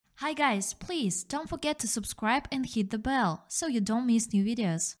Hi guys, please don't forget to subscribe and hit the bell so you don't miss new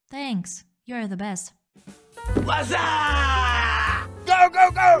videos. Thanks, you're the best. What's up? Go,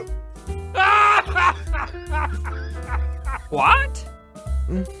 go, go! What?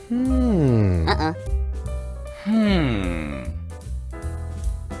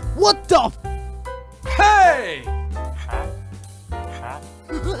 What the? Hey!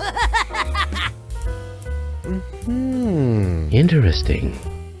 Interesting.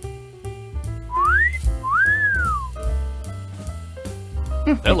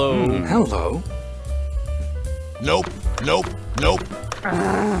 Hello. Hello. Nope, nope, nope.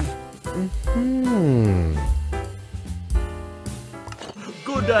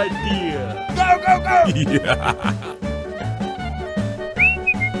 Good idea. Go, go, go! Yeah.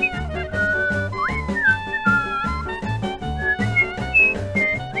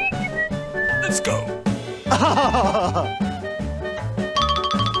 Let's go.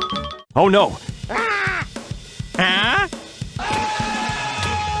 Oh no! Huh?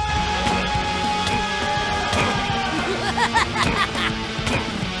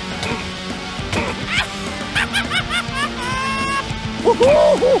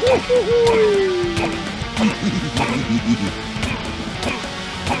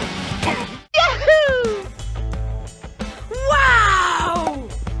 Yahoo! Wow!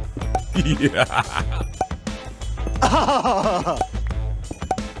 Yeah.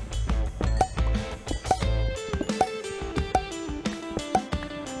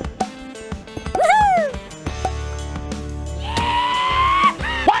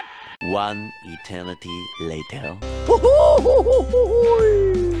 One eternity later.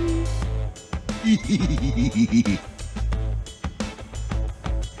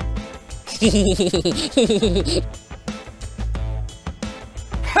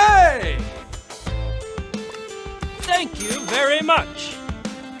 Hey! Thank you very much.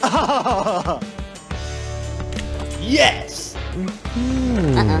 Yes.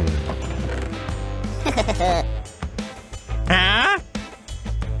 Huh?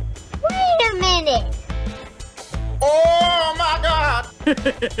 Wait a minute. Oh my God!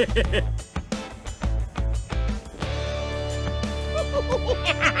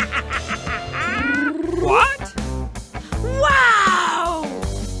 What? Wow!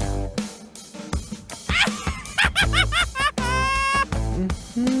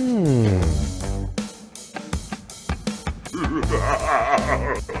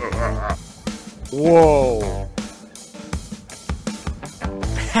 Whoa.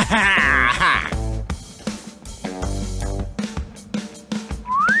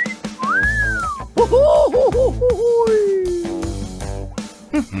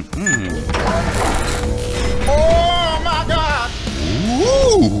 Oh my God!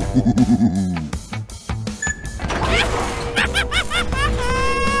 Ooh.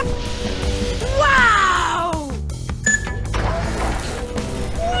 Wow!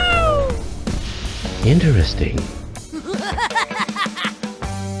 Interesting.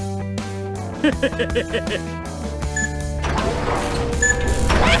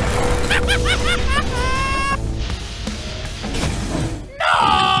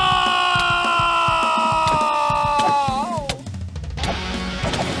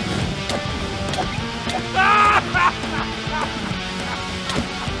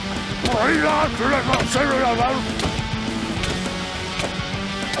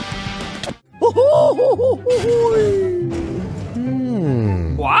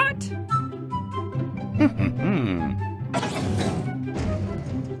 What?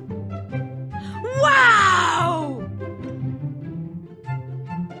 Wow!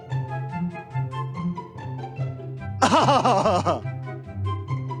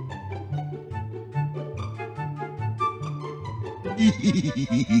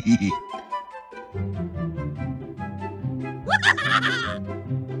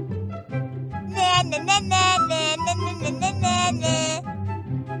 Na na na na na na na na na na.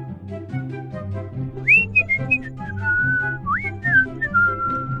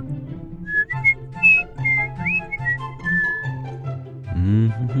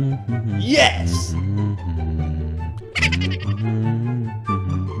 Yes.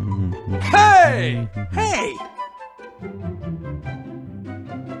 Hey! Hey.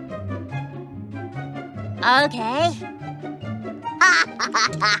 Okay.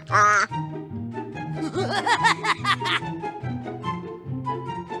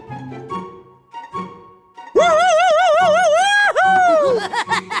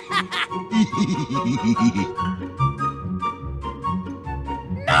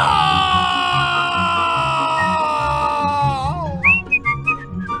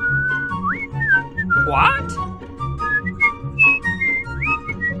 What?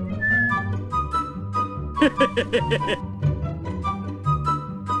 Go,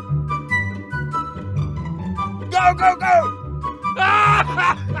 go, go!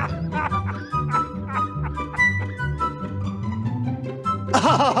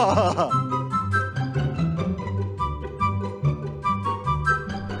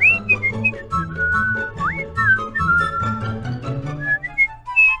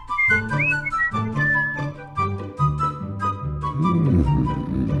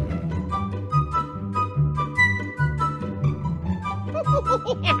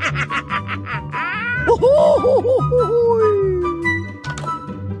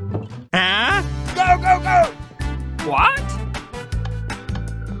 Huh? Go, go, go! What?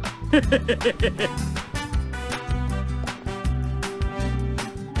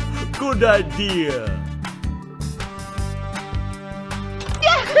 Good idea.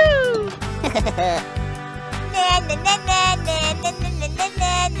 Yahoo! Na na na na na na na na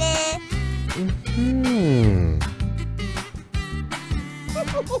na na.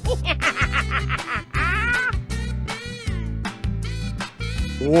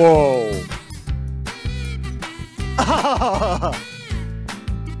 Whoa. Ha ha ha!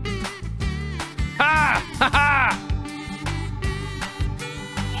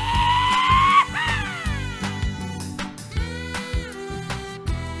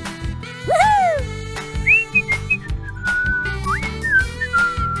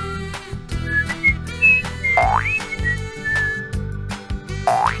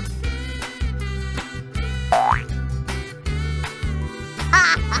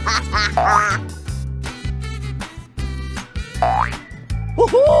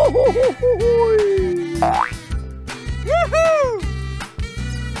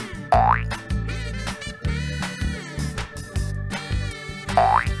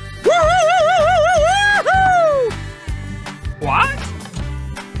 What?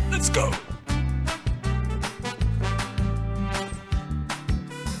 Let's go.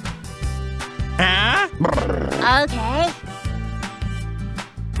 Huh? Okay.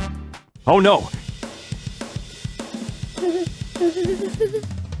 Oh no!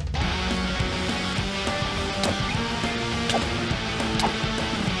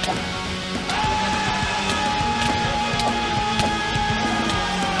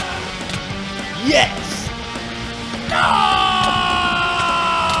 Yes!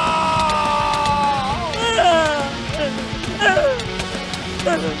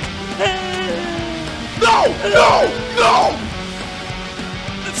 No! No! No!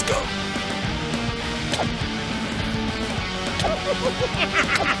 Let's go.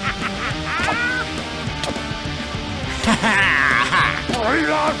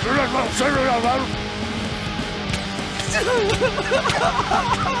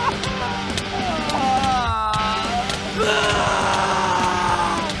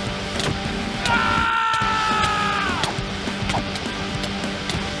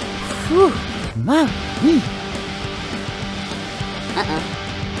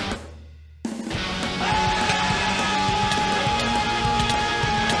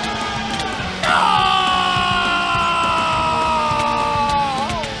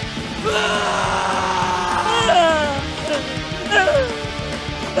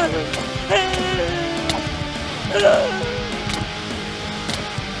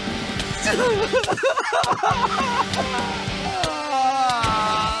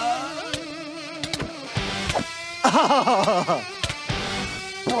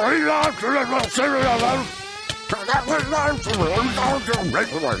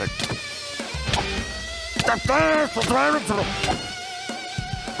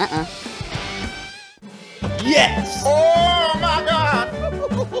 Yes! Oh my God!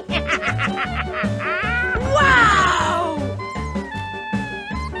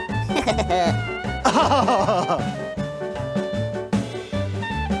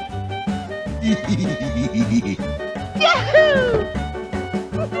 Yahoo!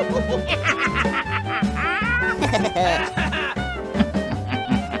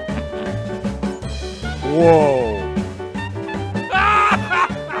 Whoa.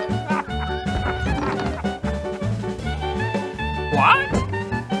 What?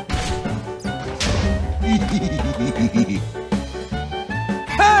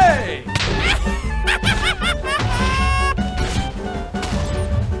 Hey!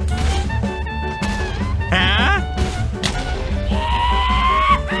 Huh?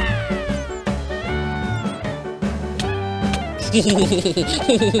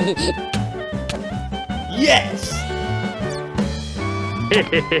 Yes!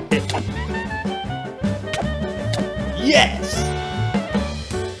 Yes!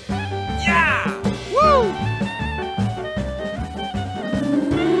 Yeah!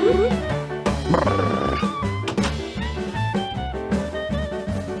 Brrr.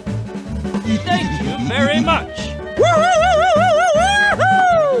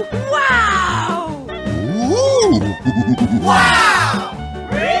 Wow!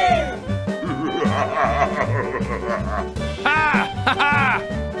 Ha! Ha! Ha!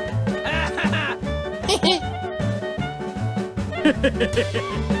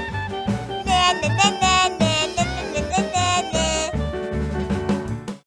 Na na na